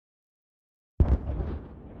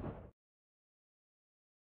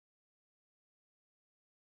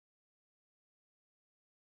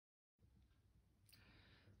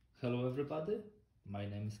Hello everybody, my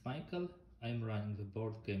name is Michael, I'm running the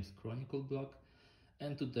Board Games Chronicle blog,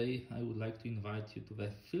 and today I would like to invite you to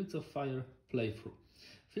the Fields of Fire playthrough.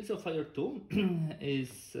 Fields of Fire 2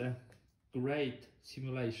 is a great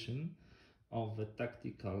simulation of the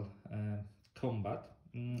tactical combat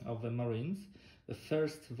of the Marines. The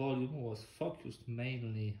first volume was focused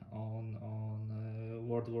mainly on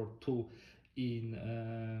World War II in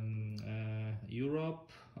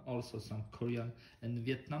Europe, also some Korean and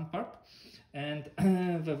Vietnam part, and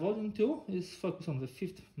the volume 2 is focused on the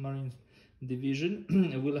 5th Marine Division.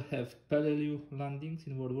 We'll have Peleliu landings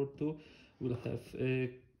in World War II, we'll have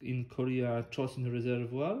in Korea Chosin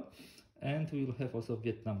Reservoir, and we will have also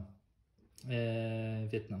Vietnam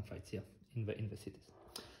fights, yeah, in the cities.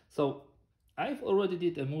 So I've already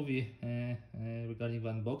did a movie regarding the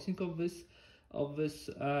unboxing of this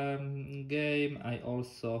game. I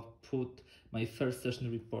also put my first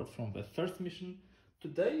session report from the first mission.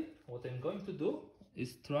 Today what I'm going to do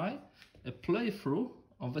is try a playthrough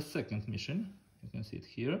of the second mission. You can see it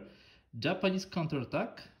here, Japanese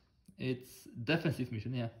counterattack. It's defensive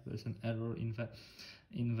mission. Yeah, there's an error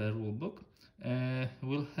in the rule book.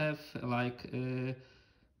 We'll have like a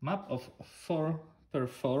map of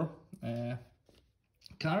 4x4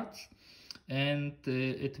 cards, and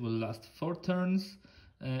it will last 4 turns.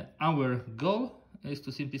 Our goal is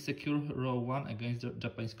to simply secure row 1 against the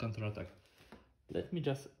Japanese counterattack. Let me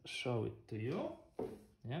just show it to you.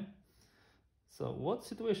 Yeah. So what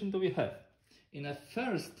situation do we have? In a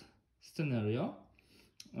first scenario,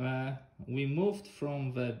 we moved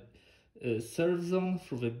from the surf zone,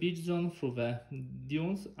 through the beach zone, through the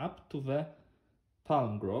dunes, up to the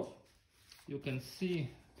palm grove. You can see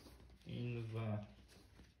in the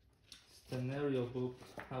scenario book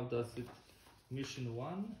how does it mission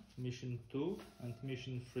 1, mission 2 and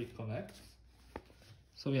mission 3 connect.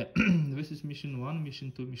 So yeah, this is mission 1,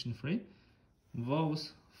 mission 2, mission 3.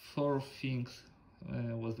 Those 4 things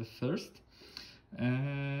was the first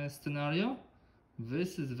scenario.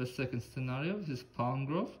 This is the second scenario. This is palm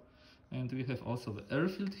grove, and we have also the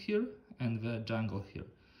airfield here and the jungle here.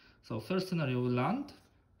 So first scenario, we land.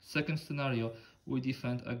 Second scenario, we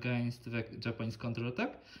defend against the Japanese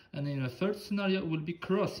counterattack, and in the third scenario we'll be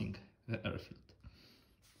crossing the airfield.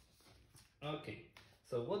 Okay,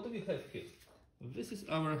 so what do we have here? This is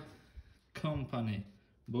our company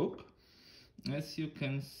book. As you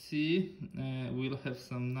can see, we'll have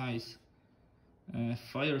some nice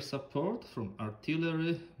fire support from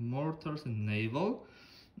artillery, mortars and naval.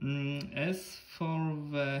 As for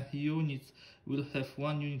the units, we'll have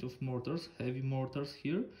 1 unit of mortars, heavy mortars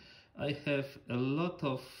here. I have a lot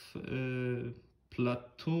of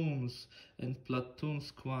platoons and platoon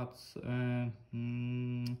squads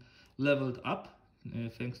leveled up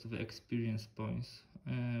thanks to the experience points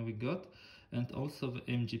we got, and also the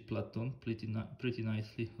MG platoon pretty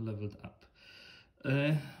nicely leveled up.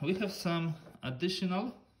 We have some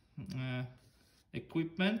additional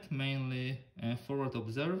equipment, mainly forward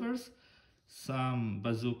observers, some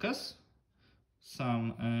bazookas,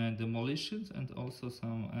 some demolitions, and also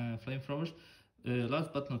some flamethrowers.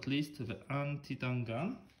 Last but not least, the anti-tank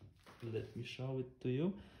gun. Let me show it to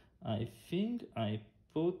you. I think I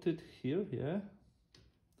put it here, yeah.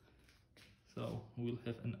 So we'll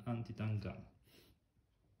have an anti-tank gun.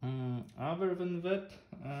 Other than that,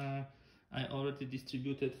 I already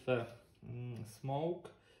distributed the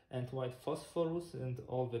smoke and white phosphorus and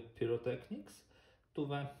all the pyrotechnics to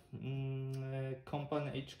the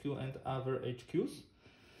company HQ and other HQs.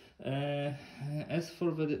 As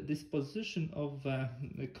for the disposition of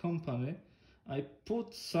the company, I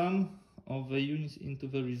put some of the units into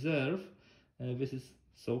the reserve. This is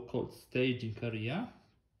so-called staging area.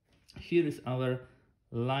 Here is our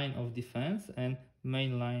line of defense and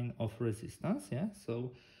main line of resistance. Yeah,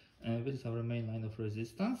 so this is our main line of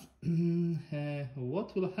resistance.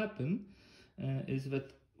 What will happen is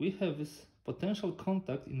that we have this potential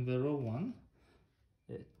contact in the row 1.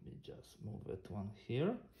 Let me just move that one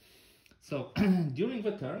here. So during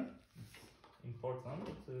the turn, it's important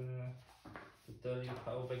to tell you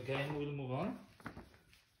how the game will move on.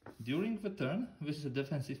 During the turn, this is a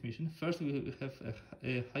defensive mission. First we will have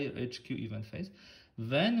a higher HQ event phase.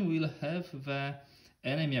 Then we'll have the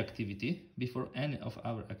enemy activity before any of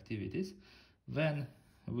our activities. Then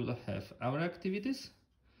we'll have our activities.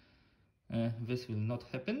 This will not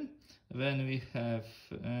happen. Then we have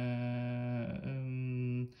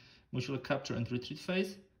mutual capture and retreat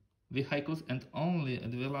phase, vehicles, and only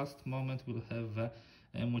at the last moment we'll have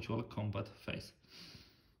a mutual combat phase.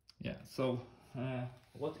 Yeah, so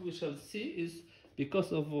what we shall see is,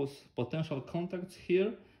 because of those potential contacts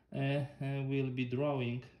here, we'll be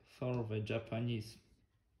drawing for the Japanese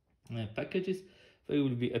packages. They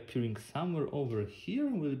will be appearing somewhere over here.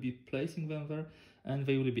 We'll be placing them there, and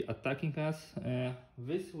they will be attacking us.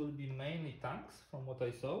 This will be mainly tanks, from what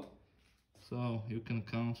I saw. So you can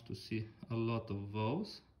count to see a lot of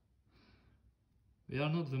those. They are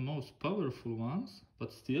not the most powerful ones,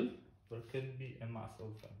 but still there can be a mass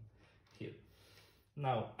of them here.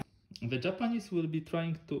 Now, the Japanese will be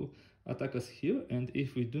trying to attack us here, and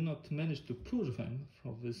if we do not manage to push them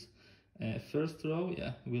from this first row,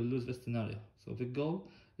 yeah, we'll lose the scenario. So the goal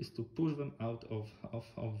is to push them out of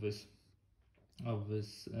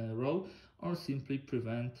this row, or simply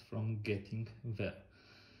prevent from getting there.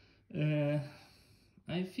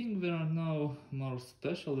 I think there are no more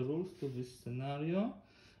special rules to this scenario,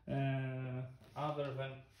 other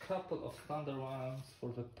than a couple of standard ones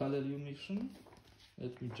for the Peleliu mission.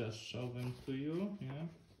 Let me just show them to you.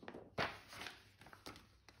 Yeah.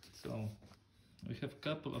 So we have a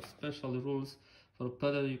couple of special rules for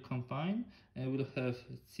Peleliu campaign, and we'll have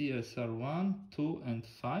CSR 1, 2, and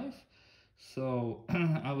 5. So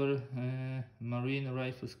our Marine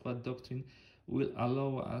Rifle Squad doctrine will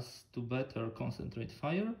allow us to better concentrate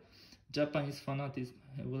fire. Japanese fanatism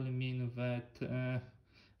will mean that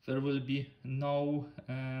there will be no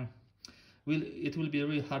it will be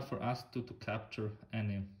really hard for us to capture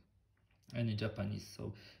any Japanese.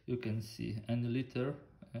 So you can see any litter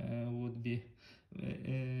would be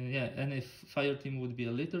any fire team would be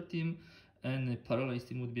a litter team, and a paralyzed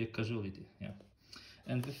team would be a casualty. Yeah.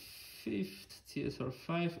 And the fifth CSR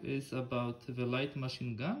 5 is about the light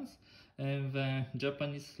machine guns. The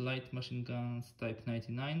Japanese light machine guns type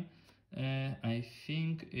 99, I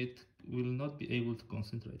think it will not be able to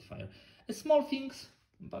concentrate fire. Small things,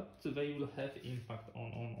 but they will have impact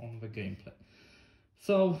on the gameplay.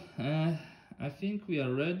 So I think we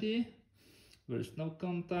are ready. There is no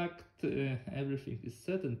contact, everything is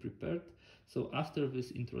set and prepared. So after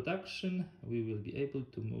this introduction, we will be able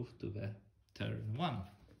to move to the turn 1.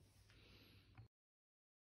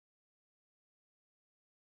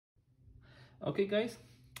 Okay guys,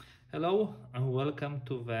 hello and welcome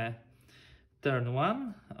to the turn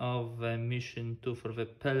 1 of mission 2 for the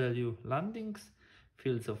Peleliu landings,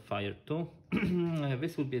 Fields of Fire 2.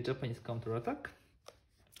 This will be a Japanese counterattack.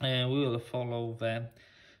 We will follow the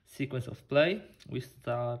sequence of play. We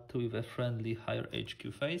start with a friendly higher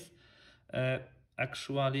HQ phase.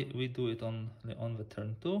 Actually, we do it on the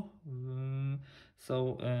turn 2.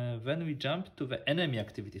 So when we jump to the enemy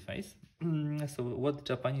activity phase, so what the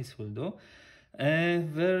Japanese will do,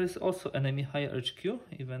 there is also enemy higher HQ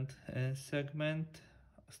event segment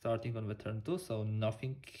starting on the turn 2, so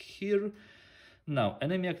nothing here. Now,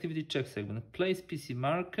 enemy activity check segment, place PC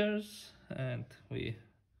markers, and we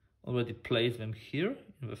already place them here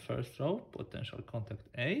in the first row, potential contact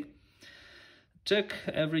A. Check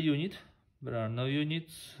every unit, there are no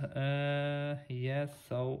units. Yes,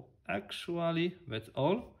 so actually that's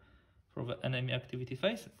all for the enemy activity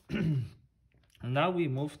phase. Now we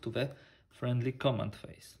move to the friendly command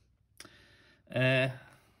phase.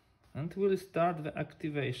 And we'll start the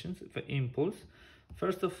activations, the impulse.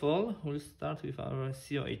 First of all, we'll start with our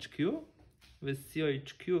COHQ. The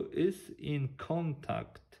COHQ is in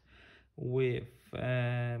contact with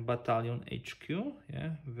battalion HQ.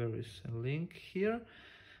 Yeah, there is a link here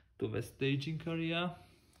to the staging area.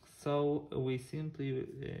 So we simply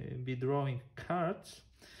be drawing cards,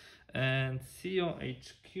 and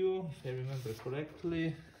COHQ, if I remember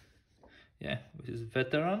correctly, yeah, this is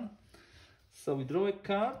veteran. So we draw a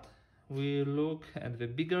card, we look at the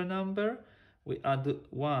bigger number, we add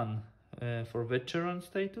 1 for veteran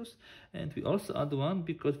status, and we also add 1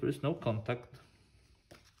 because there is no contact.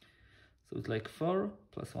 So it's like 4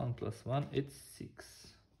 plus 1 plus 1, it's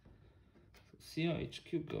 6. So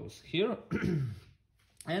COHQ goes here.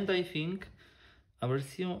 And I think our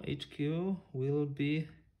COHQ will be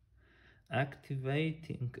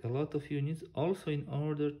activating a lot of units also in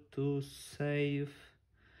order to save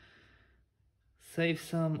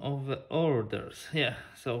some of the orders. Yeah,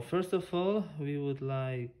 so first of all we would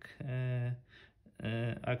like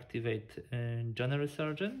activate General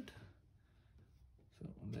Sergeant. So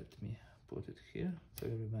let me put it here so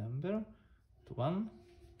you remember. 1.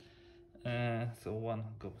 So 1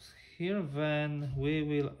 goes here. Then we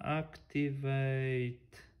will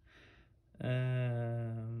activate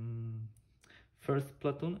first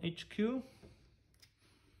platoon HQ.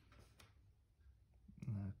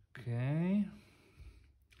 Okay.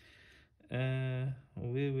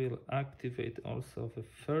 We will activate also the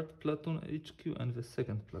third platoon HQ and the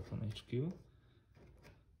second platoon HQ.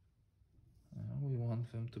 We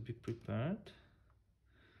want them to be prepared.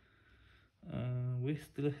 We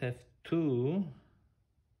still have 2.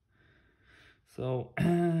 So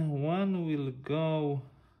one will go.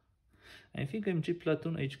 I think MG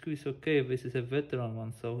Platoon HQ is okay. This is a veteran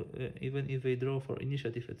one, so even if they draw for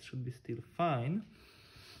initiative, it should be still fine.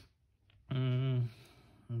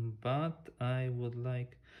 But I would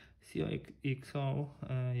like COXO.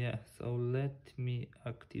 Yeah, so let me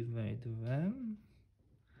activate them.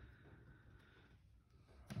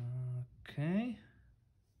 Okay.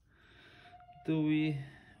 Do we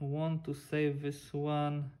want to save this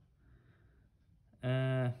one?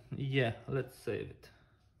 Yeah, let's save it.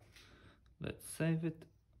 Let's save it.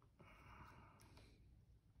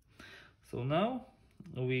 So now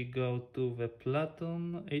we go to the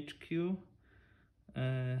Platoon HQ,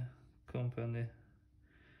 company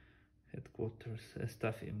headquarters,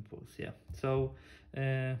 staff impulse. Yeah. So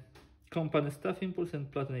company staff impulse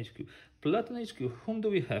and Platoon HQ. Platoon HQ. Whom do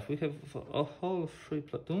we have? We have a whole 3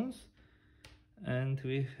 platoons, and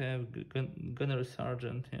we have gunnery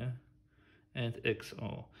sergeant. Yeah. And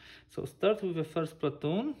XO. So start with the first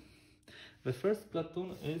platoon. The first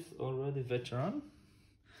platoon is already veteran.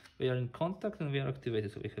 We are in contact and we are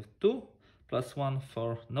activated. So we have 2 plus 1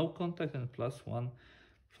 for no contact and plus 1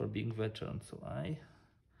 for being veteran. So I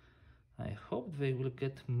hope they will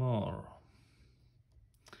get more.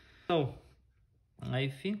 So I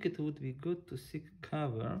think it would be good to seek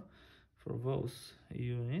cover for those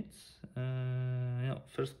units. No,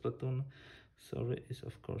 first platoon, sorry, is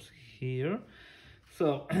of course here.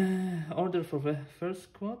 So order for the first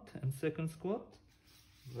squad and second squad.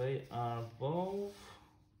 They are both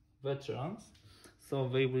veterans, so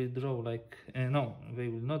they will draw like no, they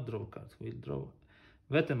will not draw cards. We'll draw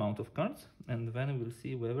that amount of cards, and then we'll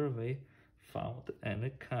see whether they found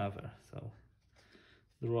any cover. So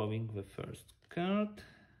drawing the first card,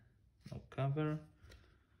 no cover.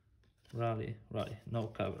 Rally, no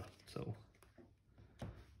cover. So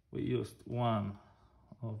we used one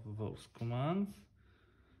of those commands,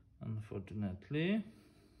 unfortunately.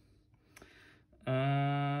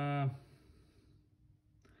 I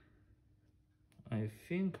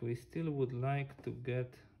think we still would like to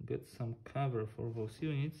get some cover for those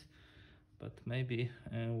units, but maybe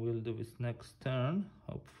we'll do this next turn.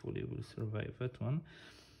 Hopefully we'll survive that one.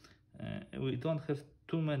 We don't have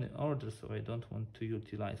too many orders, so I don't want to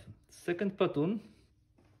utilize them. Second platoon,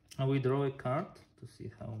 we draw a card to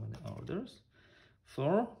see how many orders.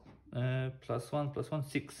 4 plus 1 plus 1,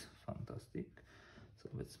 6. Fantastic. So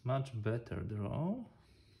that's much better draw.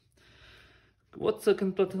 What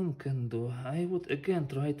second platoon can do? I would again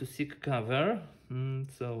try to seek cover.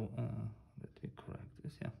 So let me correct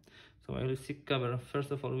this. Yeah. So I will seek cover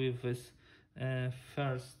first of all with this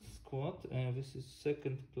first squad. This is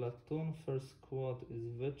second platoon. First squad is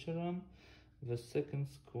veteran. The second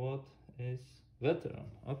squad is veteran.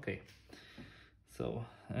 Okay. So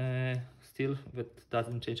still that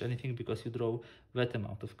doesn't change anything because you draw that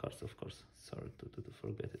amount of cards, of course. Sorry to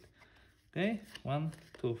forget it. Okay, 1,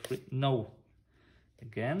 2, 3. No.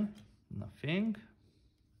 Again, nothing.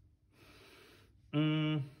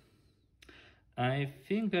 I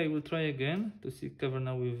think I will try again to seek cover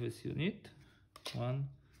now with this unit. 1,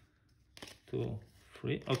 2,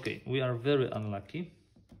 3. Okay, we are very unlucky.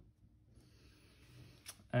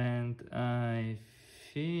 And I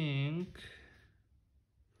think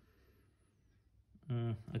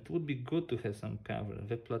it would be good to have some cover.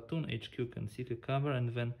 The platoon HQ can seek a cover and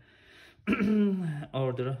then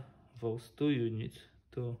order those 2 units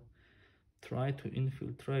to try to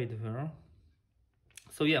infiltrate there.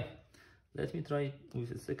 So yeah, let me try with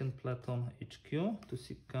the second platoon HQ to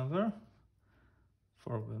seek cover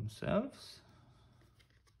for themselves.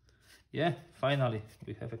 Yeah, finally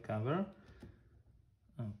we have a cover.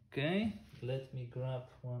 Okay, let me grab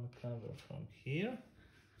one cover from here.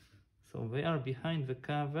 So they are behind the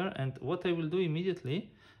cover, and what I will do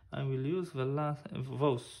immediately, I will use the last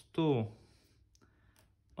those 2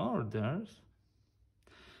 orders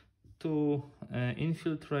to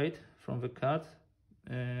infiltrate from the card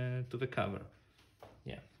to the cover.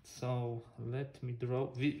 Yeah, so let me draw.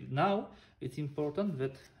 Now it's important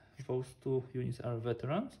that those 2 units are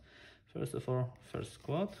veterans. First of all, first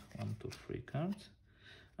squad, 1, 2, 3 cards.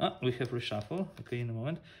 We have reshuffle, okay, in a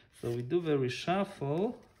moment. So we do the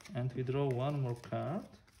reshuffle and we draw 1 more card.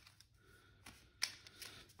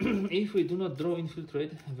 If we do not draw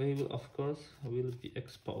infiltrate, they will of course be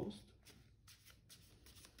exposed.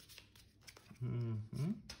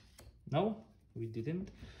 No, we didn't.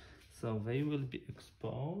 So they will be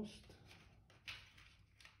exposed.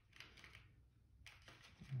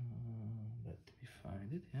 Let me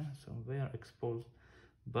find it. Yeah, so they are exposed,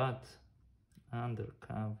 but under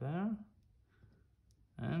cover.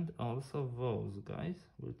 And also those guys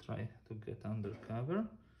will try to get under cover.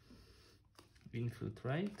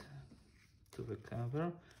 infiltrate to the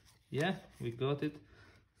cover. Yeah, we got it.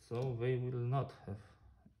 So they will not have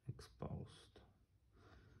exposed.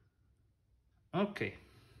 Okay,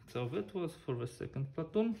 so that was for the second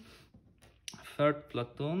platoon. Third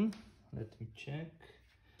platoon, let me check.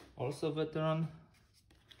 Also veteran.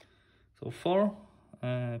 So 4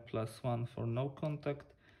 +1 for no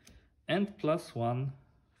contact and +1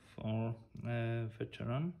 for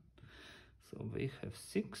veteran. So they have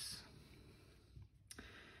 6.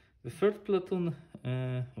 The third platoon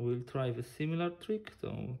will try the similar trick,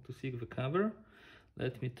 so to seek the cover.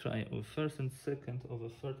 Let me try the first and second of the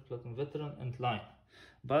third platoon veteran and line,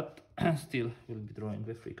 but still will be drawing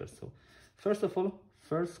the 3 cards. So first of all,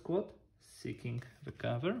 first squad seeking the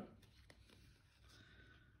cover.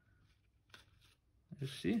 You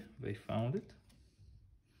see, they found it.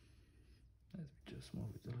 Let me just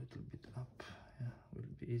move it a little bit up. Yeah,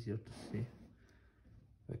 will be easier to see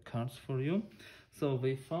the cards for you. So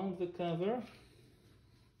they found the cover.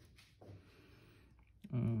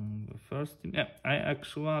 The first, yeah, I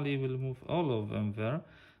actually will move all of them there.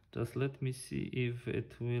 Just let me see if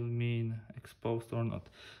it will mean exposed or not.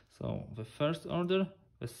 So the first order,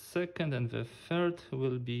 the second and the third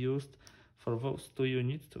will be used for those 2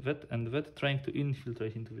 units, vet and vet, trying to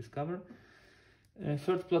infiltrate into this cover.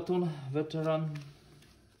 Third platoon, veteran,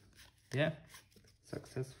 yeah,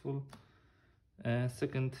 successful.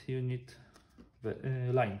 Second unit,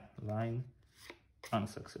 line,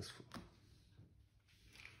 unsuccessful.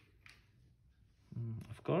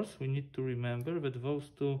 Of course, we need to remember that those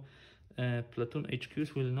 2 platoon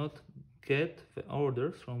HQs will not get the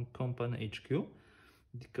orders from company HQ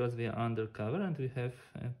because they are undercover and we have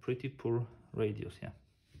a pretty poor radius. Yeah.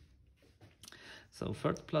 So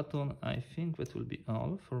third platoon, I think that will be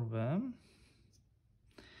all for them.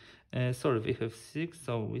 Sorry, we have 6,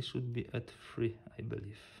 so we should be at 3, I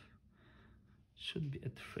believe. Should be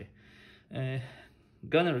at 3.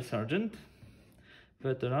 Gunnery sergeant,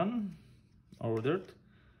 veteran, ordered.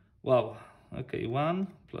 Wow. Okay, 1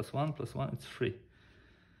 + 1 + 1, it's 3.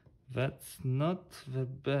 That's not the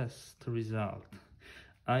best result.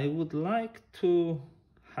 I would like to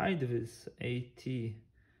hide this AT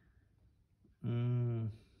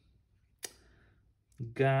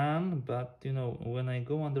gun, but you know, when I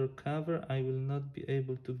go undercover, I will not be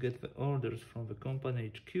able to get the orders from the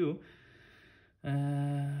company HQ.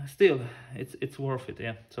 Still, it's worth it,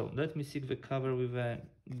 yeah. So let me seek the cover with a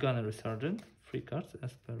gunnery sergeant. 3 cards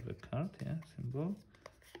as per the card, yeah, symbol.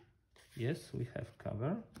 Yes, we have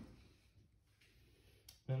cover.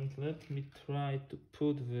 And let me try to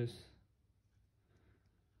put this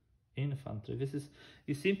infantry. This is,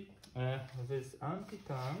 you see, this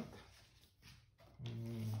anti-tank.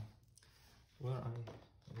 Where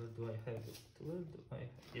do I have it?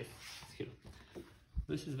 Yes, it's here.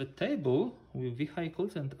 This is the table with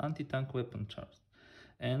vehicles and anti-tank weapon charts.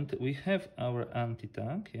 And we have our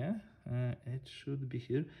anti-tank, yeah. It should be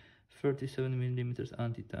here, 37mm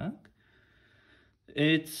anti-tank.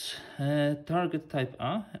 It's target type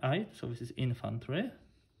I, so this is infantry.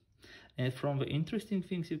 And from the interesting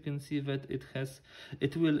things you can see that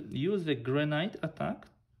it will use the grenade attack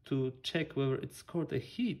to check whether it scored a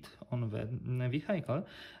hit on the vehicle,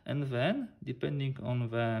 and then depending on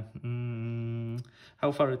the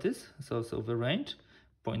how far it is, so the range,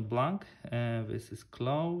 point blank, this is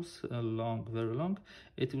close, long, very long,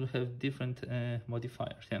 it will have different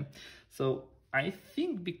modifiers. Yeah, so I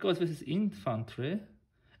think because this is infantry,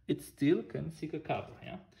 it still can seek a cover.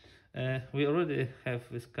 Yeah, we already have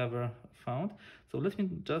this cover found, so let me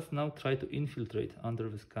just now try to infiltrate under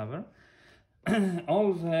this cover.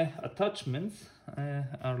 All the attachments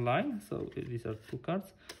are lined, so these are 2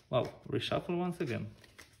 cards. Wow, reshuffle once again.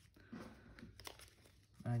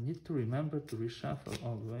 I need to remember to reshuffle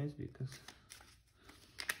always, because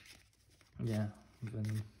yeah,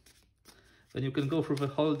 then you can go through the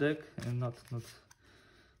whole deck and not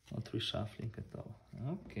reshuffling at all.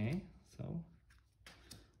 Okay, so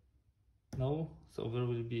no, so there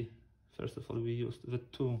will be, first of all, we used the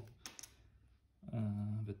two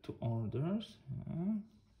orders,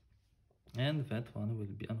 and that one will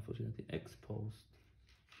be unfortunately exposed,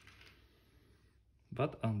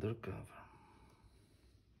 but undercover.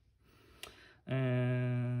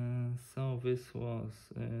 So this was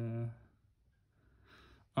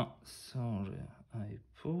oh, sorry, I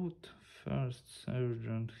put first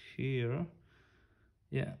sergeant here.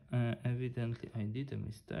 Yeah, evidently I did a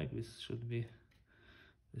mistake. This should be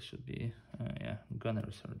yeah,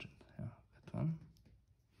 gunnery sergeant. Yeah, that one.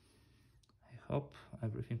 I hope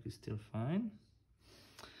everything is still fine.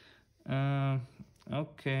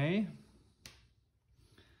 Okay.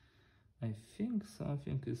 I think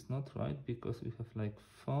something is not right, because we have like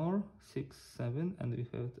 4, 6, 7, and we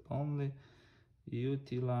have only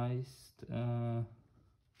utilized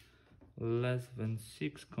less than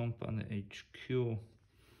 6 company HQ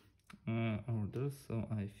orders, so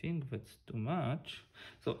I think that's too much.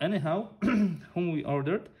 So anyhow, whom we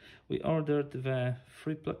ordered the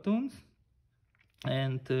 3 platoons,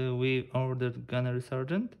 and we ordered gunnery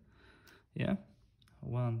sergeant. Yeah,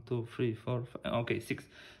 1, 2, 3, 4, 5. Okay, 6.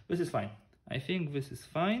 This is fine. I think this is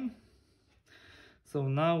fine. So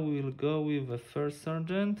now we will go with the first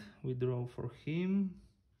sergeant. We draw for him.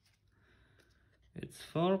 It's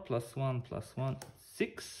 4 + 1 + 1,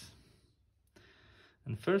 6.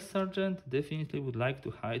 And first sergeant definitely would like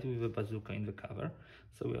to hide with a bazooka in the cover.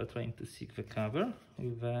 So we are trying to seek the cover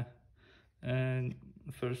with the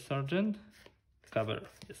first sergeant. Cover.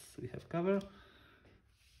 Yes, we have cover.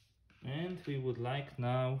 And we would like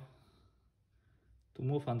now to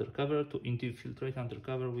move undercover, to infiltrate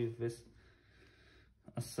undercover with this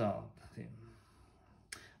assault.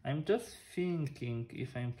 I'm just thinking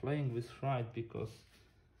if I'm playing this right, because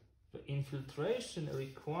the infiltration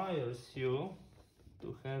requires you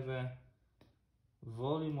to have a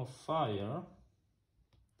volume of fire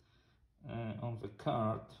on the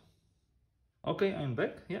card. Okay, I'm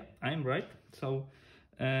back. Yeah, I'm right. So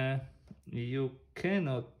you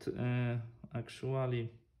cannot actually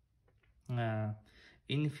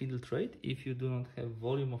infiltrate if you do not have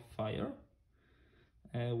volume of fire.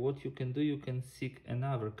 What you can do, you can seek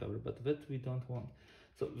another cover, but that we don't want.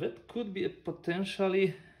 So that could be a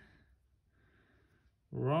potentially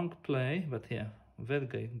wrong play, but yeah, that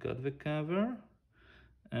guy got the cover,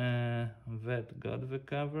 that got the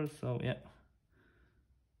cover, so yeah,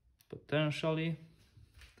 potentially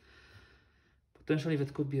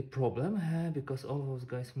that could be a problem, because all those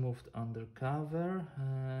guys moved undercover.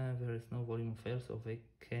 There is no volume of fire, so they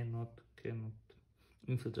cannot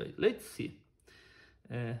infiltrate. Let's see.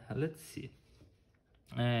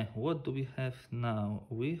 What do we have now?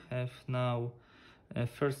 We have now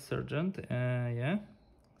first sergeant. Yeah,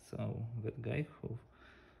 so that guy who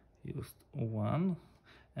used 1,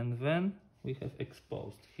 and then we have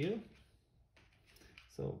exposed here.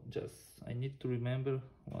 So just I need to remember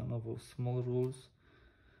one of those small rules,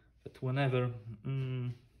 that whenever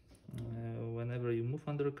you move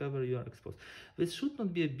undercover, you are exposed. This should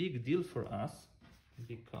not be a big deal for us,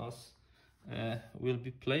 because we'll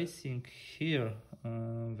be placing here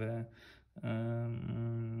the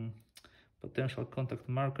potential contact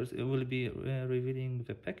markers. It will be revealing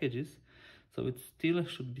the packages, so it still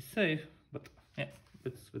should be safe, but yeah,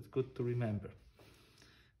 that's good to remember.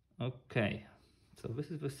 Okay, so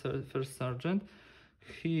this is the first sergeant.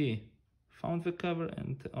 He found the cover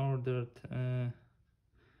and ordered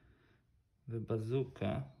the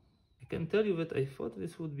bazooka. I can tell you that I thought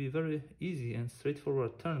this would be very easy and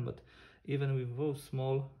straightforward turn, but even with those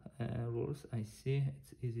small rules, I see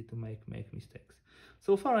it's easy to make mistakes.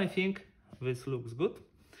 So far, I think this looks good.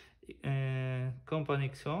 Company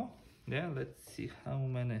XO, yeah, let's see how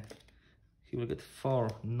many. He will get 4,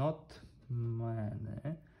 not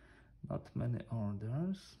many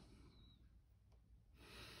orders.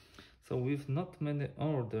 So with not many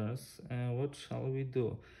orders, what shall we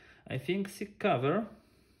do? I think seek cover.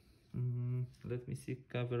 Let me seek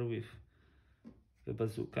cover with the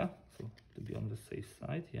bazooka, so to be on the safe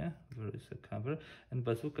side. Yeah, there is a cover, and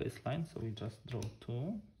bazooka is line, so we just draw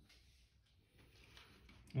 2,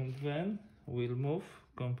 and then we'll move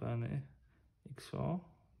company XO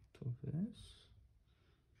to this,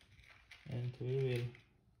 and we will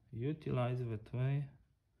utilize that way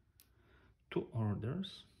 2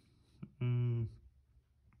 orders. So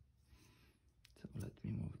let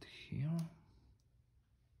me move it here.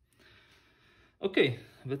 Okay,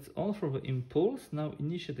 that's all for the impulse. Now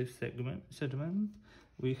initiative segment.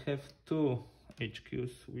 We have 2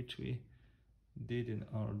 HQs which we did in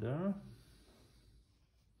order.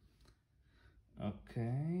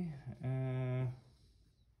 Okay.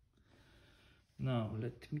 Now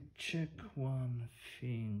let me check one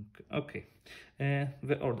thing. Okay,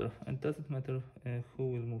 the order. It doesn't matter who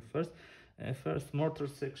will move first. First, mortar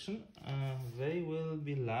section. They will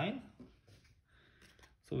be line.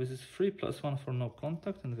 So this is 3 + 1 for no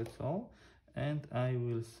contact, and that's all. And I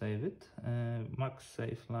will save it. Max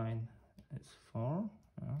safe line is 4.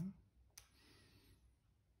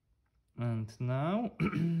 And now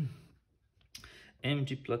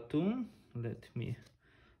MG platoon. Let me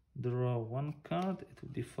draw 1 card. It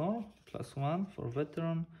will be 4 + 1 for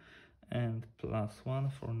veteran and +1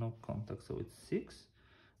 for no contact, so it's 6.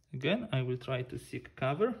 Again, I will try to seek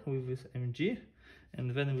cover with this MG,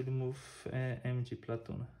 and then we'll move MG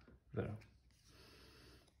platoon there.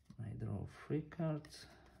 I draw 3 cards.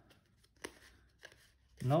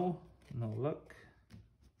 No luck.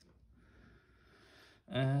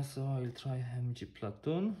 So I'll try MG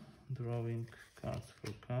Platoon, drawing cards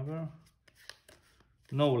for cover.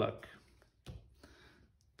 No luck.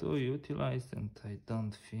 To utilize, and I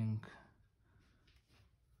don't think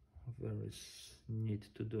there is need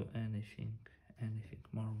to do anything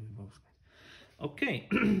more with both guys. Okay.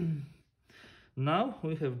 Now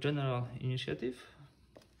we have general initiative.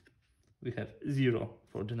 We have 0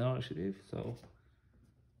 for general initiative, so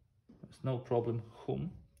there's no problem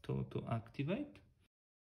whom to activate.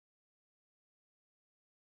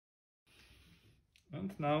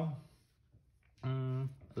 And now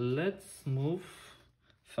let's move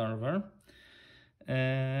further.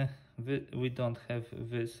 We don't have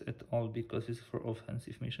this at all because it's for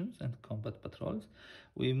offensive missions and combat patrols.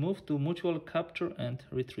 We move to mutual capture and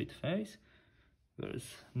retreat phase. There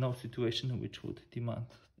is no situation which would demand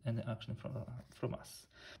any action from us.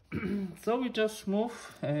 So we just move.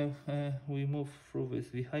 We move through this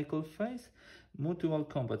vehicle phase. Mutual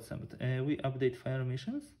combat summit. We update fire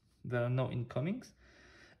missions. There are no incomings.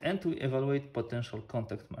 And we evaluate potential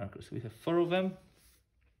contact markers. We have 4 of them.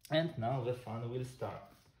 And now the fun will start.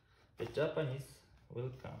 The Japanese will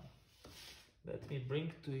come. Let me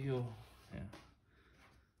bring to you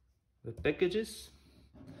the packages.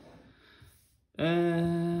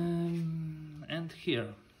 And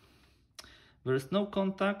here there is no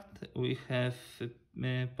contact. We have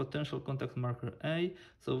potential contact marker A,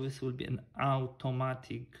 so this will be an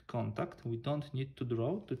automatic contact. We don't need to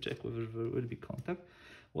draw to check whether there will be contact.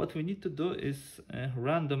 What we need to do is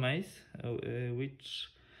randomize which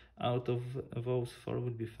out of those 4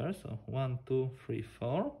 will be first. So 1, 2, 3,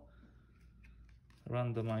 4.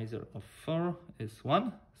 Randomizer of 4 is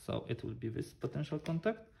 1, so it will be this potential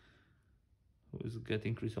contact who is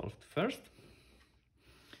getting resolved first.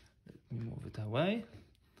 Let me move it away.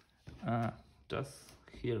 Just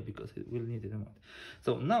here because it will need it a moment.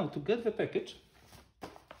 So now to get the package,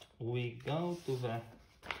 we go to the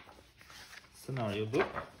scenario book.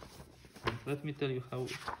 And let me tell you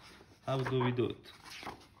how do we do it.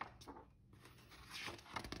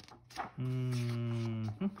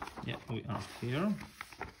 Yeah, we are here.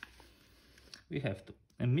 We have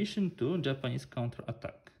a mission 2, Japanese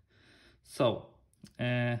counter-attack. So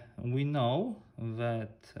we know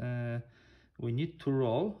that we need to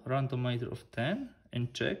roll randomizer of 10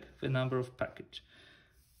 and check the number of package.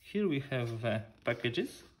 Here we have the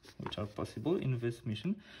packages which are possible in this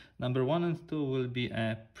mission. Number 1 and 2 will be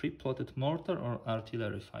a pre-plotted mortar or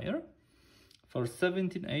artillery fire. For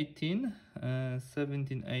 1718,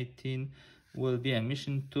 1718 will be a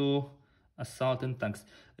mission 2, assault and tanks.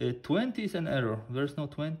 20 is an error. There's no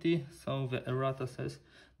 20, so the errata says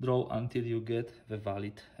draw until you get the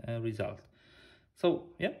valid result. So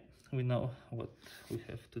yeah, we know what we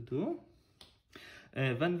have to do.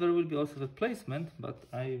 Then there will be also the placement, but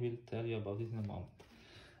I will tell you about it in a moment.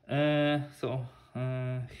 So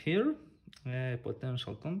here,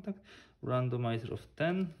 potential contact, randomizer of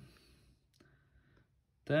 10,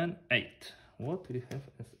 10, 8. What we have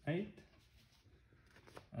as 8?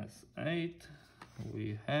 As 8,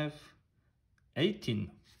 we have 18.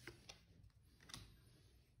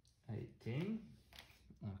 18,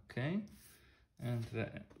 okay. And the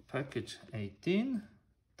package 18,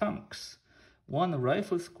 tanks. 1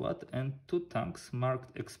 rifle squad and 2 tanks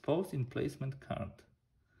marked exposed in placement card.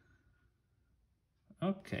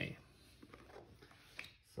 Okay.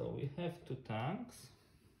 So we have 2 tanks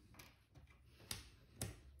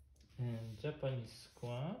and Japanese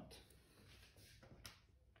squad.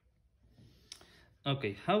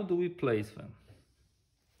 Okay, how do we place them?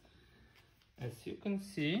 As you can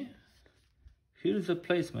see, here's the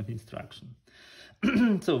placement instruction.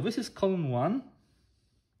 So this is column 1,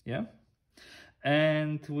 yeah,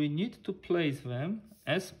 and we need to place them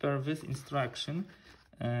as per this instruction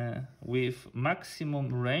with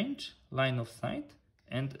maximum range, line of sight,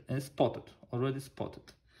 and already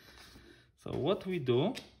spotted. So what we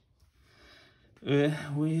do,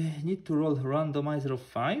 we need to roll randomizer of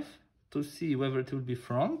 5 to see whether it will be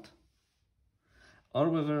front or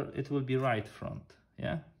whether it will be right front,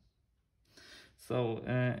 yeah. So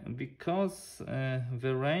because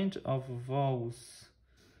the range of those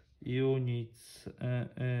units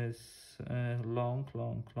is long,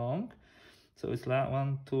 so it's like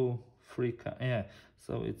 1, 2, 3, yeah.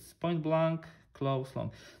 So it's point blank, close,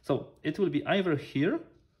 long. So it will be either here,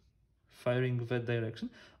 firing that direction,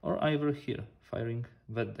 or either here, firing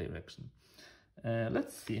that direction.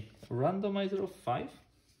 Let's see. Randomizer of 5.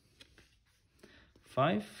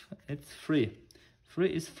 5, it's 3. 3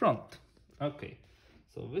 is front. Okay,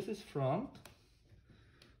 so this is front.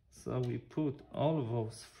 So we put all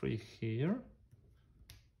those three here.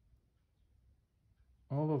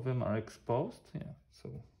 All of them are exposed, yeah, so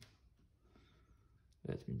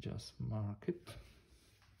let me just mark it.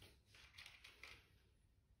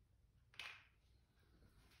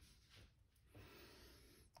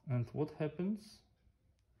 And what happens?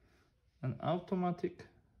 An automatic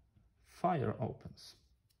fire opens.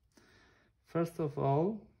 First of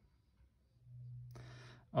all,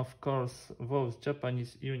 of course, those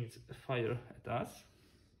Japanese units fire at us,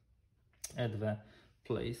 at the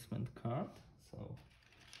placement card, so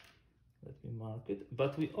let me mark it,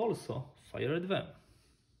 but we also fire at them.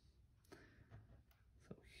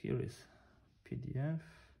 So here is PDF,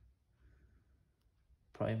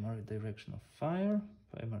 primary direction of fire,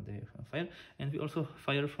 and we also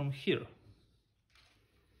fire from here.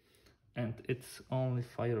 And it's only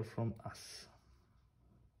fire from us.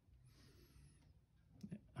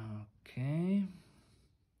 Okay.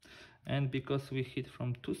 And because we hit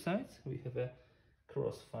from two sides, we have a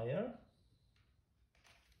crossfire.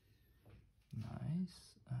 Nice.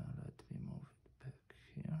 Let me move it back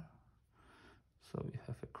here. So we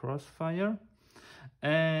have a crossfire.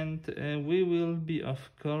 And we will be,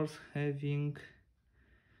 of course, having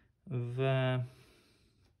the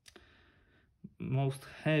most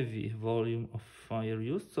heavy volume of fire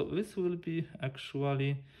used. So this will be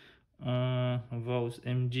actually those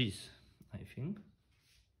MGs, I think.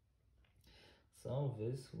 So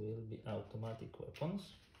this will be automatic weapons.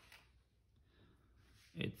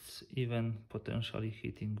 It's even potentially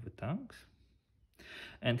hitting the tanks.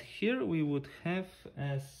 And here we would have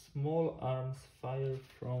a small arms fire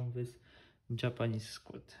from this Japanese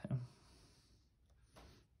squad.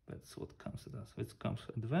 That's what comes at us. This comes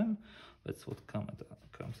at them. That's what comes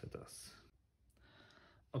at us.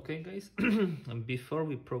 Okay, guys. Before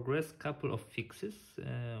we progress, couple of fixes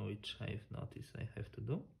which I've noticed I have to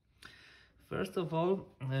do. First of all,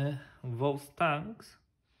 those tanks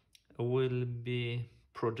will be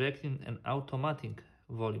projecting an automatic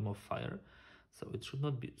volume of fire, so it should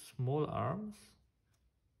not be small arms,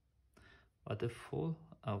 but a full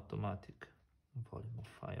automatic volume of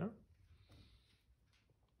fire.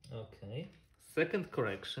 Okay. Second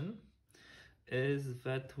correction is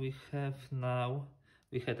that we had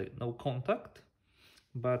no contact,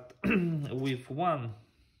 but with one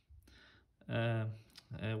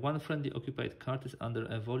friendly occupied card is under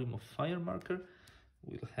a volume of fire marker,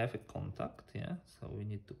 we'll have a contact, yeah, so we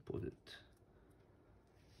need to put it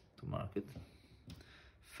to mark it.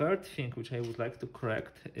 Third thing which I would like to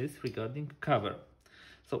correct is regarding cover.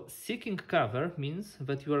 So seeking cover means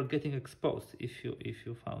that you are getting exposed if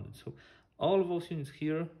you found it. So all those units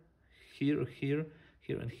here,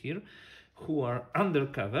 and here who are under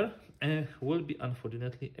cover will be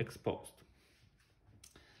unfortunately exposed.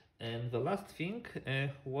 And the last thing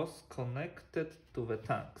was connected to the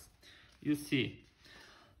tanks. You see,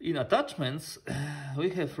 in attachments, we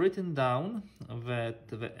have written down that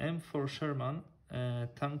the M4 Sherman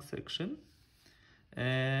tank section,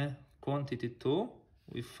 quantity 2,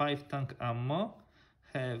 with 5 tank ammo,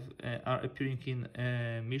 are appearing in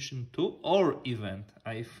mission 2 or event.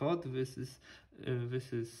 I thought this is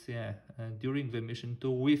during the mission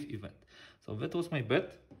 2 with event. So that was my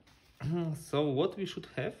bet. So what we should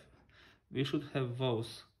have? We should have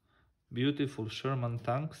those beautiful Sherman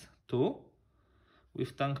tanks 2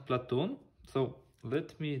 with tank platoon. So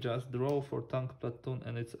let me just draw for tank platoon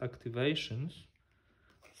and its activations.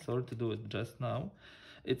 Sorry to do it just now.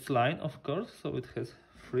 It's line, of course, so it has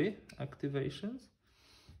 3 activations.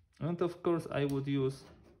 And of course I would use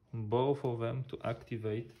both of them to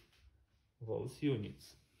activate those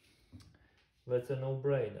units. That's a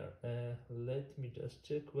no-brainer. Let me just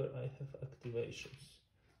check where I have activations.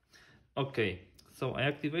 Okay, so I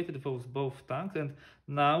activated those both tanks, and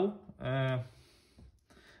now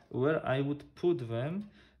where I would put them,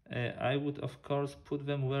 I would of course put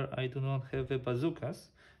them where I do not have the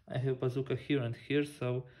bazookas. I have bazooka here and here,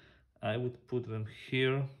 so I would put them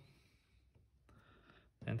here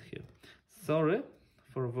and here. Sorry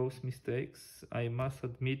for those mistakes. I must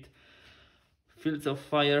admit, Fields of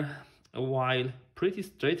Fire, while pretty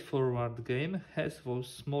straightforward game, has those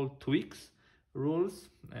small tweaks, rules,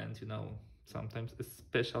 and sometimes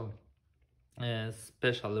special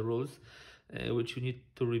rules which you need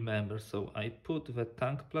to remember. So I put the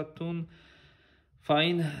tank platoon.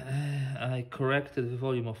 Fine, I corrected the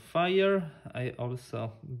volume of fire. I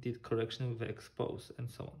also did correction with the expose and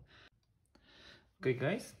so on. Okay,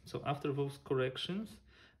 guys, so after those corrections,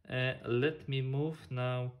 let me move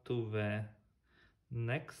now to the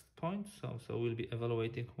next point. So we'll be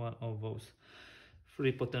evaluating one of those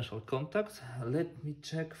 3 potential contacts. Let me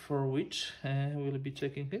check for which we'll be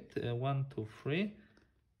checking it. 1, 2, 3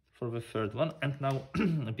 for the third one. And now,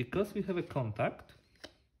 because we have a contact,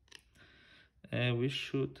 we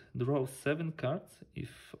should draw 7 cards.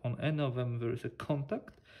 If on any of them there is a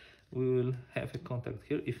contact, we will have a contact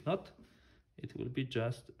here. If not, it will be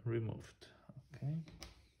just removed. Okay.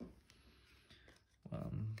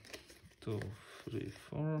 1, 2, 3,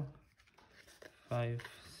 4, 5,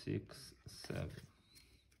 6, 7.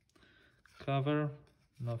 Cover,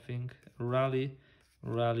 nothing. Rally,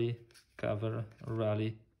 rally, cover,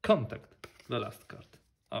 rally, contact. The last card.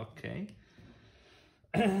 Okay.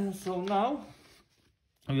 So now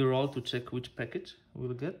we roll to check which package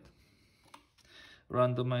we'll get.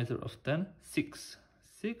 Randomizer of 10. 6.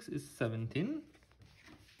 6 is 17.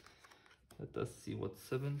 Let us see what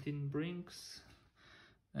 17 brings.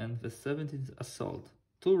 And the 17 is assault.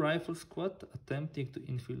 2 rifle squad attempting to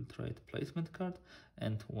infiltrate placement card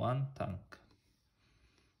and 1 tank.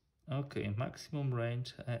 Okay, maximum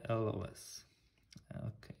range LOS.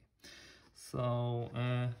 Okay, so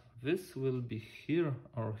this will be here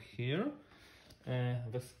or here.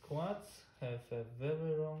 The squads have a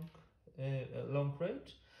very long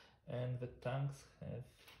range, and the tanks have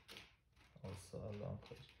also a long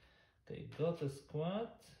range. Okay, got a squad.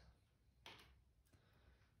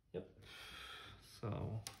 Yep.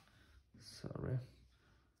 So, sorry,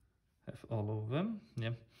 have all of them.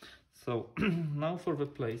 Yeah. So now for the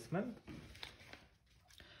placement,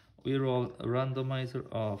 we roll a randomizer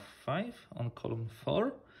of 5 on column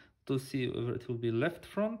 4 to see whether it will be left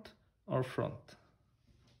front or front.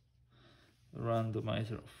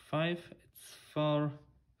 Randomizer of 5, it's for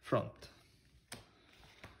front.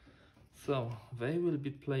 So they will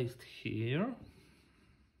be placed here.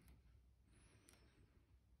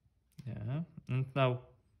 Yeah, and now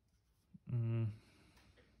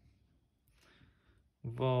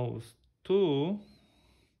those 2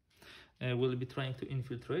 will be trying to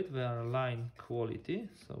infiltrate. They are line quality,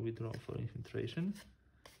 so we draw for infiltration.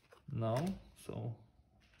 No, so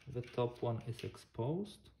the top one is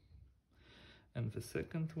exposed, and the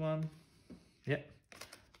second one, yeah,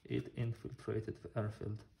 it infiltrated the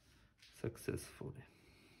airfield successfully.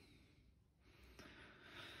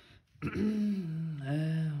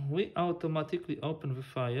 We automatically open the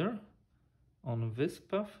fire on this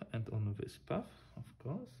path and on this path, of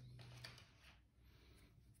course.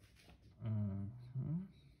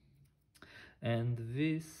 And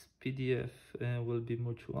this PDF will be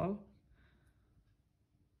mutual.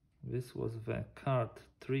 This was the card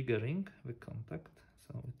triggering the contact,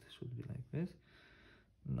 so it should be like this.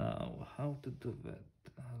 Now, how to do that?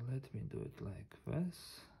 Let me do it like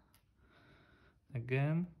this.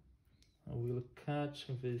 Again, I will catch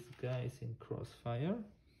these guys in crossfire,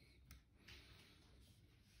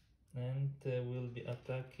 and we'll be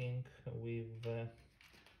attacking with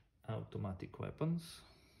automatic weapons,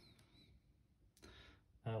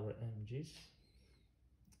 our MGs.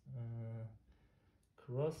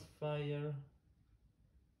 Crossfire,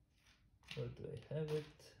 where do I have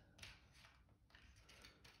it?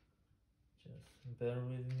 Just bear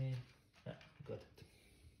with me. Ah, got it.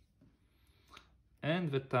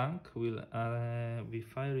 And the tank will be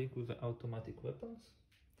firing with the automatic weapons.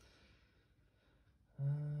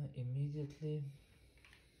 Immediately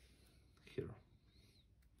here.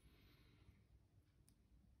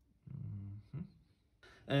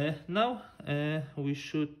 Now we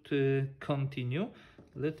should continue.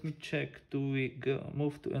 Let me check. Do we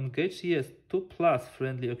move to engage? Yes, 2+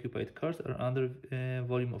 friendly occupied cards are under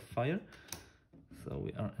volume of fire. So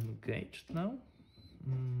we are engaged now.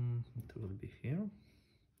 It will be here.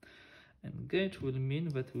 Engage will mean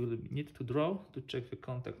that we will need to draw to check the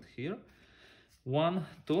contact here. 1,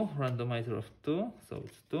 2, randomizer of 2, so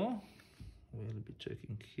it's 2. We'll be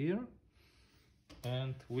checking here.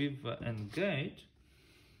 And with the engage,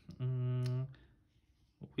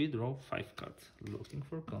 we draw 5 cards, looking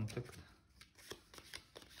for contact.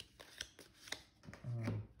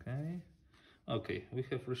 Okay, we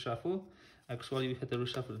have reshuffle. Actually, we had a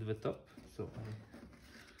reshuffle at the top, so I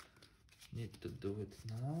need to do it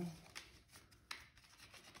now.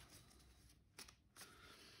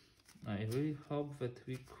 I really hope that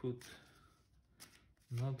we could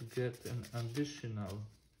not get an additional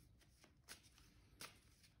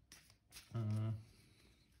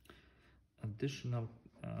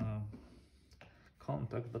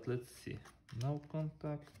contact, but let's see. No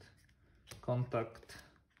contact, contact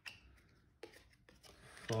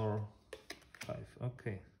 4, 5.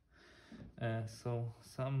 Okay, so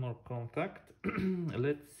some more contact.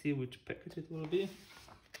 Let's see which package it will be.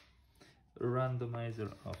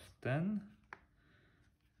 Randomizer of 10.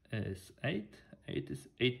 is 8. 8 is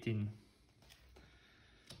 18.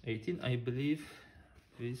 18, I believe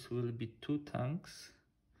this will be 2 tanks.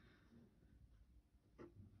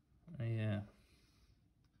 Yeah.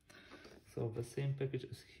 So the same package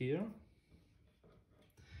is here.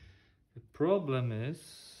 The problem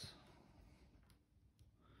is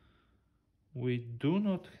we do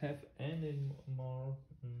not have any more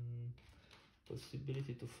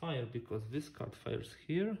possibility to fire, because this card fires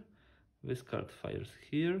here, this card fires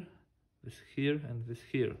here, this here, and this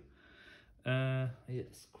here.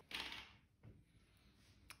 Yes.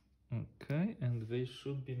 Okay, and they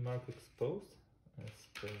should be marked exposed as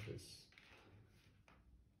per this.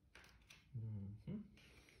 Okay.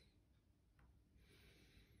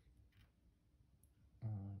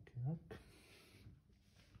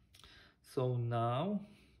 So now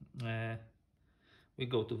we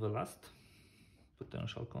go to the last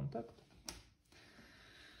potential contact,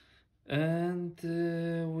 and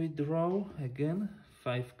we draw again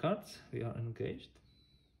 5 cards. We are engaged.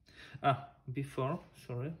 Before,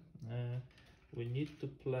 sorry, we need to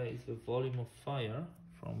place the volume of fire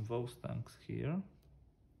from those tanks here.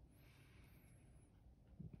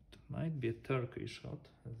 It might be a turkey shot,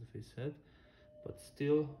 as we said, but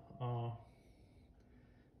still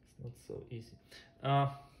it's not so easy.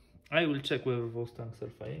 I will check whether those tanks are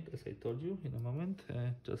firing, as I told you, in a moment.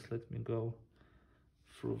 Just let me go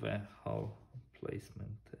through the whole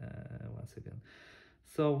placement once again.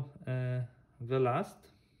 So the last,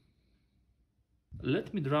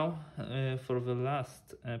 let me draw for the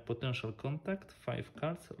last potential contact 5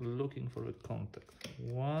 cards, looking for a contact.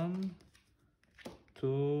 1,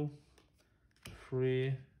 2,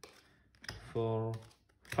 3, 4,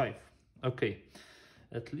 5. Okay,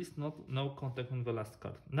 at least no contact on the last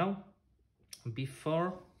card. Now,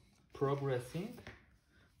 before progressing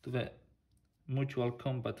to the mutual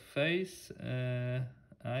combat phase,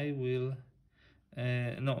 I will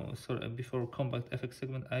before combat effect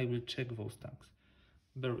segment, I will check those tanks.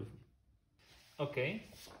 Bear with me. Okay,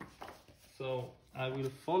 so I will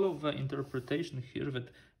follow the interpretation here that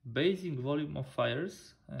basic volume of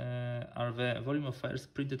fires are the volume of fires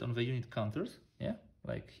printed on the unit counters, yeah,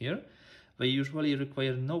 like here. They usually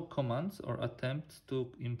require no commands or attempts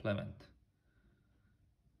to implement.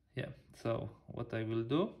 Yeah, so what I will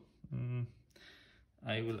do,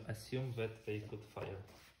 I will assume that they could fire.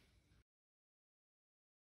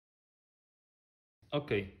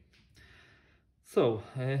 Okay, so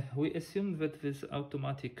we assume that this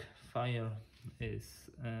automatic fire is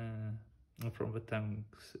from the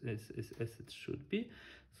tanks is as it should be.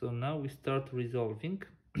 So now we start resolving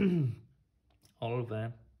all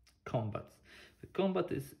the combats. The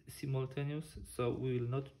combat is simultaneous, so we will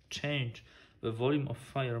not change the volume of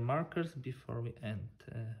fire markers before we end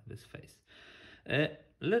this phase.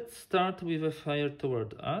 Let's start with a fire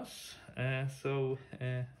toward us. So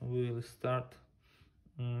we will start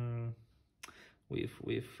with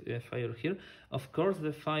fire here. Of course,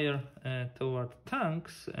 the fire toward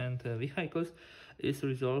tanks and vehicles is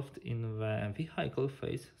resolved in the vehicle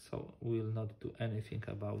phase, so we will not do anything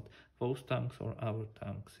about those tanks or our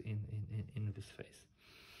tanks in this phase.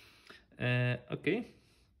 Okay,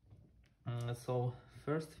 so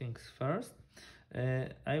first things first,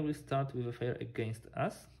 I will start with a fire against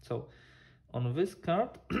us. So on this card,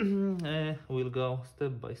 we'll go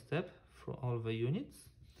step by step through all the units.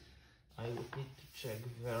 I would need to check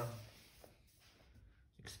their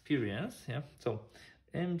experience. Yeah, so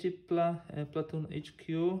MG Platoon HQ,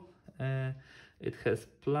 it has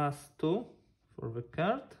 +2 for the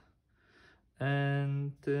card,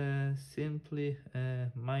 and simply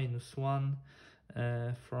 -1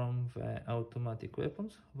 from the automatic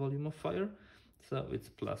weapons volume of fire. So it's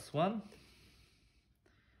 +1.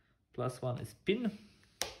 +1 is pin.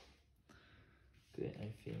 Okay,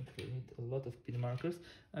 I think we need a lot of pin markers.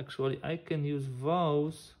 Actually, I can use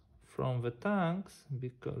those from the tanks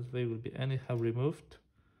because they will be anyhow removed.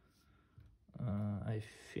 I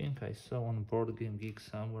think I saw on Boardgame Geek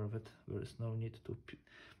somewhere that there is no need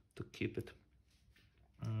to keep it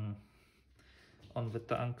on the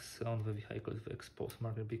tanks, on the vehicles, the exposed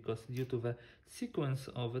marker, because due to the sequence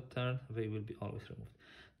of the turn, they will be always removed.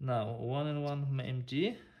 Now, 1 and 1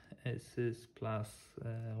 MG, this is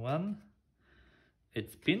 +1.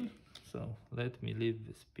 It's pin, so let me leave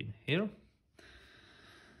this pin here.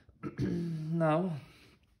 Now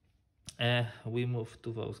we move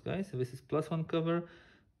to those guys. This is +1 cover,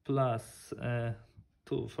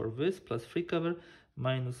 +2 for this, +3 cover,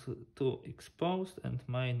 -2 exposed, and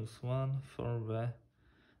 -1 for the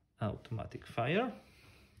automatic fire.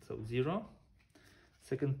 So 0.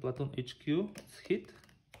 Second Platoon HQ is hit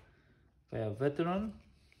by a veteran.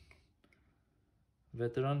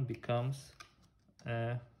 veteran becomes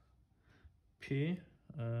a P.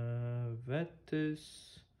 That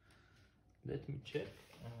is, let me check.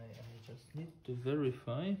 I just need to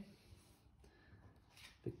verify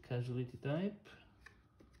the casualty type.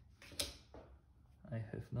 I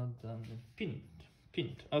have not done the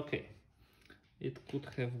pinned. Okay, it could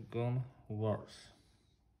have gone worse.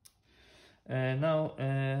 Now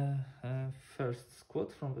first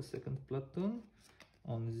squad from the second platoon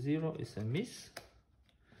on 0 is a miss.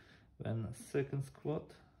 Then second squad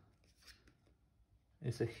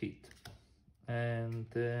is a hit, and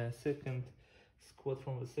second squad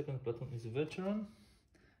from the second platoon is veteran.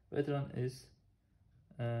 Veteran is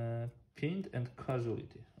pinned and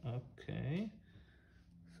casualty. Okay,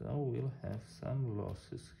 so we'll have some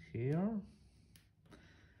losses here.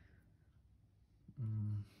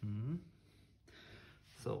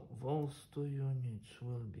 So those two units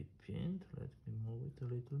will be pinned. Let me move it a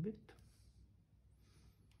little bit.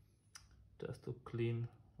 Just to clean,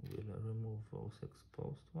 we'll remove those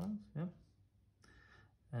exposed ones, yeah.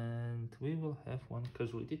 And we will have one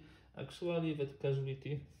casualty. Actually, that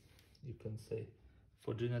casualty, you can say,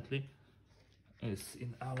 fortunately, is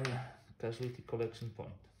in our casualty collection point.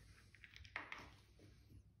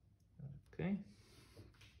 Okay,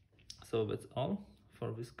 so that's all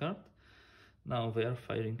for this card. Now they are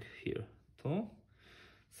firing here too.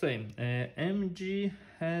 Same, MG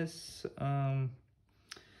has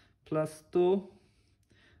 +2,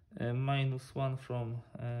 -1 from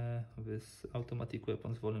this automatic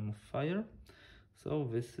weapons volume of fire. So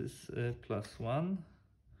this is +1.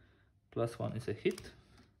 +1 is a hit.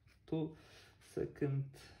 Second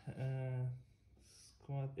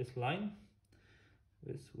squad is line.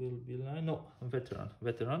 This will be line. No,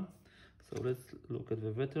 veteran. So let's look at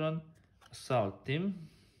the veteran assault team.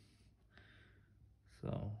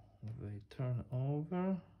 So they turn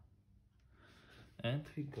over, and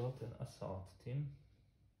we got an assault team.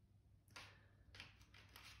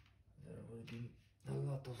 There will be a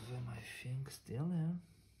lot of them, I think, still, yeah.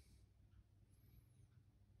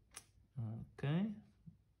 Okay,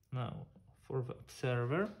 now for the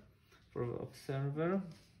observer.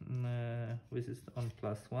 This is on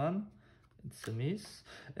 +1. It's a miss.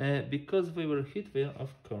 Because they were hit, they are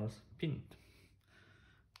of course pinned.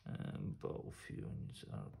 Both units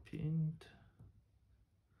are pinned.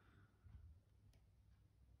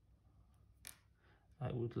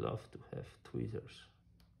 I would love to have tweezers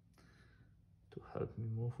to help me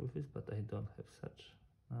move with this, but I don't have such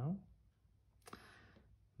now.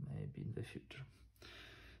 Maybe in the future.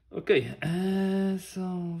 Okay,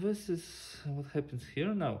 so this is what happens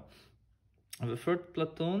here. Now, the third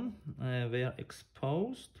platoon, they are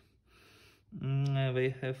exposed. They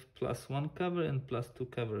have +1 cover and +2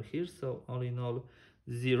 cover here, so all in all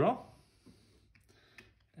 0.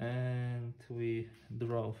 And we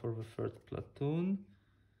draw for the third platoon.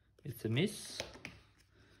 It's a miss.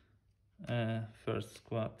 First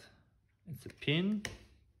squad, it's a pin.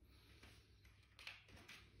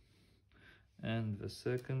 And the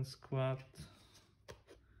second squad,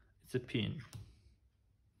 it's a pin.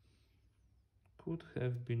 Could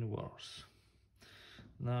have been worse.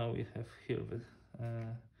 Now we have here the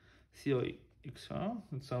COXR.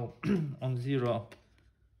 So on 0,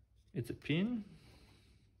 it's a pin.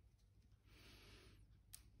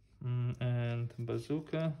 And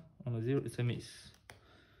bazooka on 0, it's a miss.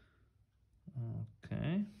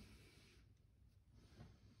 Okay.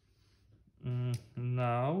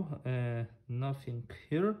 Now nothing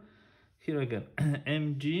here. Here again,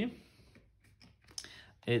 MG.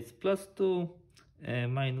 It's +2,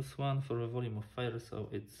 -1 for a volume of fire, so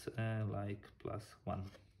it's like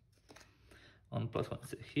 +1. On +1,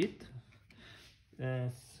 it's a hit.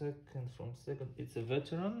 Second, it's a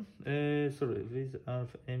veteran. Sorry, these are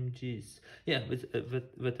MGs. Yeah, it's a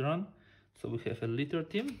veteran. So we have a litter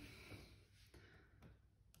team.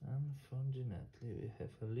 Unfortunately, we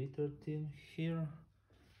have a litter team here.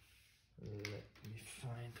 Let me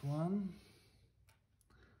find one.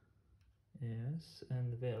 Yes,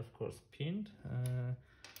 and they are of course pinned.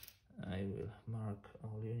 I will mark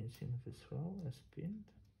all units in this row as pinned.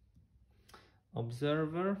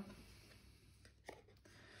 Observer.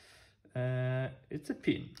 It's a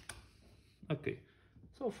pin. Okay,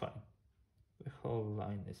 so fine. The whole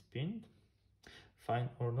line is pinned. Fine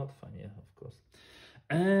or not fine, yeah, of course.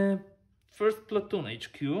 First platoon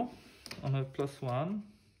HQ on a +1.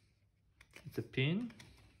 It's a pin.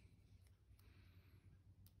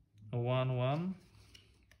 1-1.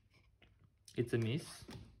 It's a miss.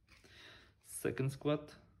 Second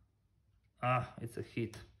squad. It's a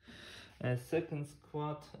hit. Second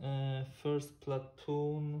squad, first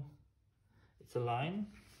platoon. It's a line.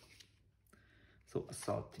 So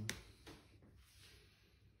assault team.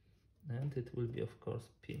 And it will be of course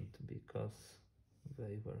pinned because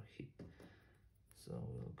they were hit. So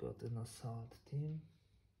we'll got an assault team.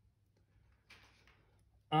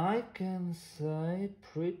 I can say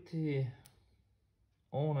pretty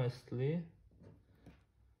honestly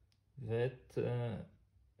that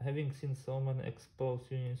having seen so many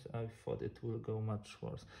exposed units, I thought it will go much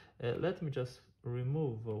worse. Let me just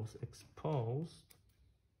remove those exposed.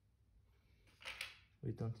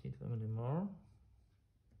 We don't need them anymore.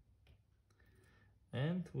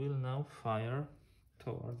 And we'll now fire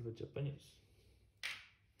towards the Japanese.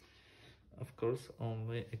 Of course,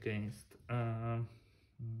 only against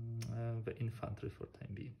the infantry for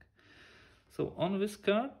time being. So on this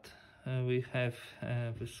card, we have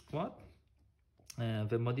the squad.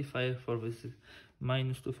 The modifier for this is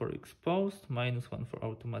 -2 for exposed, -1 for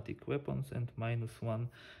automatic weapons, and -1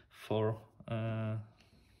 for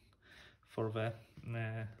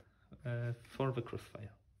the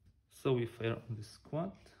crossfire. So we fire on the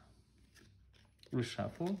squad.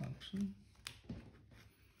 Reshuffle action.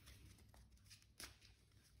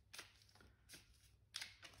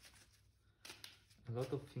 A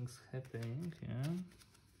lot of things happening, yeah,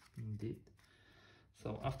 indeed.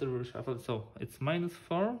 So after reshuffle, so it's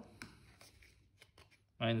 -4.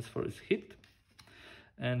 -4 is hit,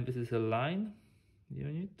 and this is a line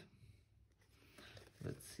unit.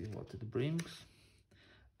 Let's see what it brings.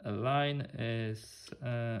 A line is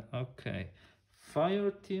okay.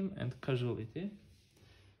 Fire team and casualty.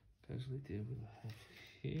 Casualty will have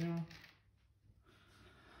here.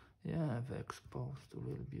 Yeah, the exposed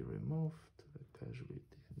will be removed. The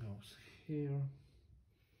casualty goes here.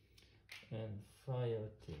 And fire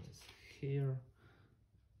team is here.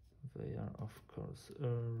 They are of course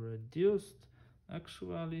reduced.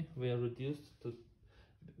 Actually, we are reduced to,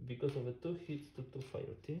 because of the 2 hits, to 2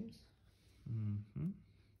 fire teams.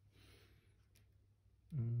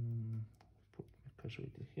 Put the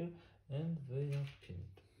casualty here, and they are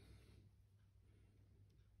pinned.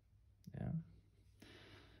 Yeah.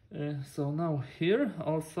 So now here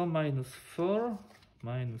also -4.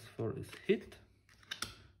 -4 is hit.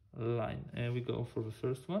 Line. We go for the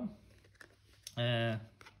first one.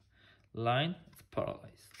 Line. It's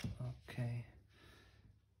paralyzed. Okay.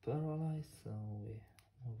 Paralyzed. So we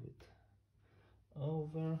move it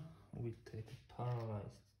over. We take the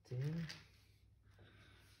paralyzed team.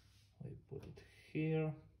 We put it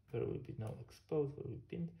here. There will be no exposed. There will be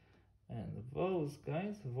pinned. And those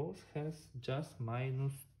guys, those has just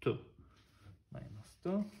 -2.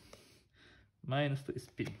 -2. -2 is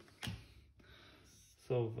pinned.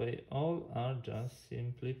 So they all are just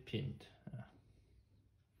simply pinned.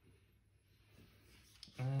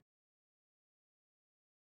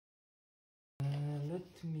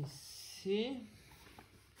 Let me see.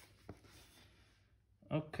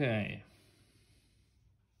 Okay.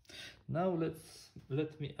 Now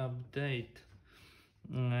let me update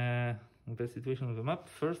the situation of the map.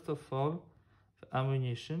 First of all, the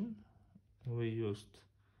ammunition. We used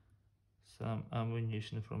some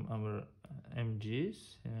ammunition from our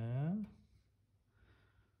MGs, yeah.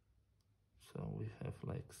 So we have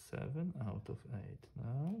like 7 out of 8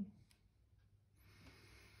 now.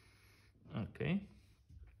 Okay.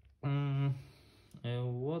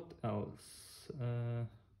 What else?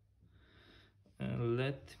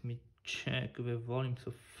 Let me check the volumes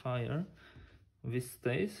of fire. This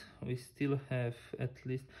stays. We still have at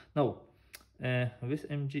least no. This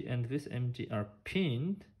MG and this MG are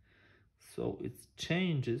pinned, so it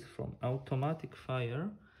changes from automatic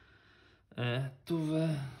fire to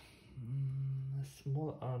the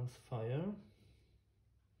small arms fire.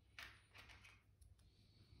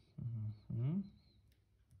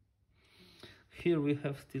 Here we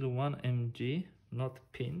have still one MG not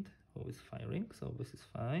pinned who is firing, so this is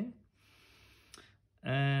fine.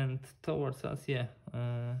 And towards us, yeah,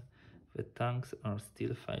 the tanks are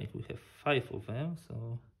still firing. We have 5 of them,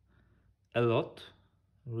 so a lot,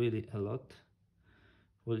 really a lot.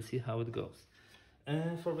 We'll see how it goes.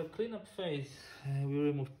 For the cleanup phase, we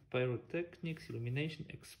removed pyrotechnics, illumination,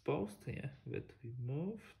 exposed, yeah, that we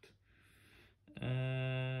moved.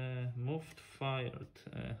 Moved, fired.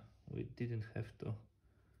 We didn't have to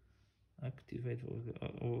activate,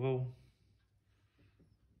 although,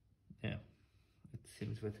 yeah, it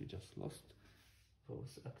seems that we just lost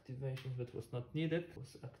those activations that was not needed.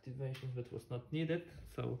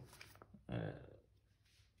 So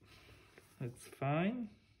it's fine.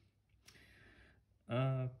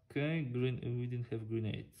 Okay, we didn't have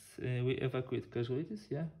grenades. We evacuate casualties,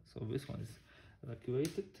 yeah. So this one is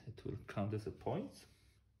evacuated. It will count as a point.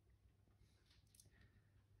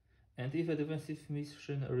 And if a defensive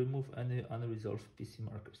mission, remove any unresolved PC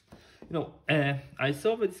markers. I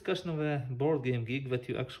saw the discussion of a board game geek that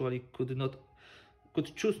you actually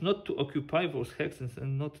could choose not to occupy those hexes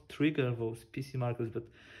and not trigger those PC markers, but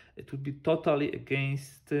it would be totally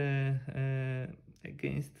against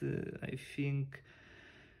I think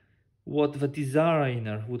what the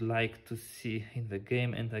designer would like to see in the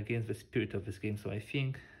game and against the spirit of this game. So I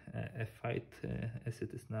think a fight as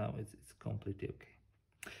it is now, it's completely okay.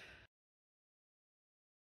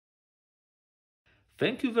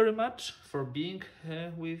 Thank you very much for being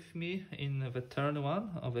with me in the turn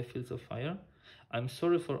 1 of the Fields of Fire. I'm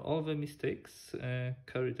sorry for all the mistakes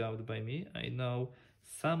carried out by me. I know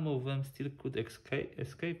some of them still could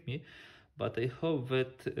escape me, but I hope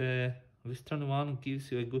that this turn 1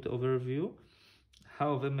 gives you a good overview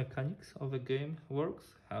how the mechanics of the game works,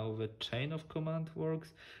 how the chain of command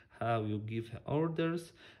works, how you give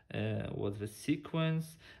orders, what's the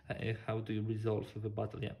sequence, how do you resolve the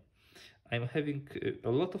battle. Yeah, I'm having a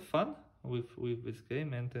lot of fun with this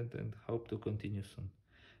game and hope to continue soon.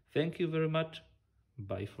 Thank you very much.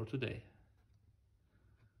 Bye for today.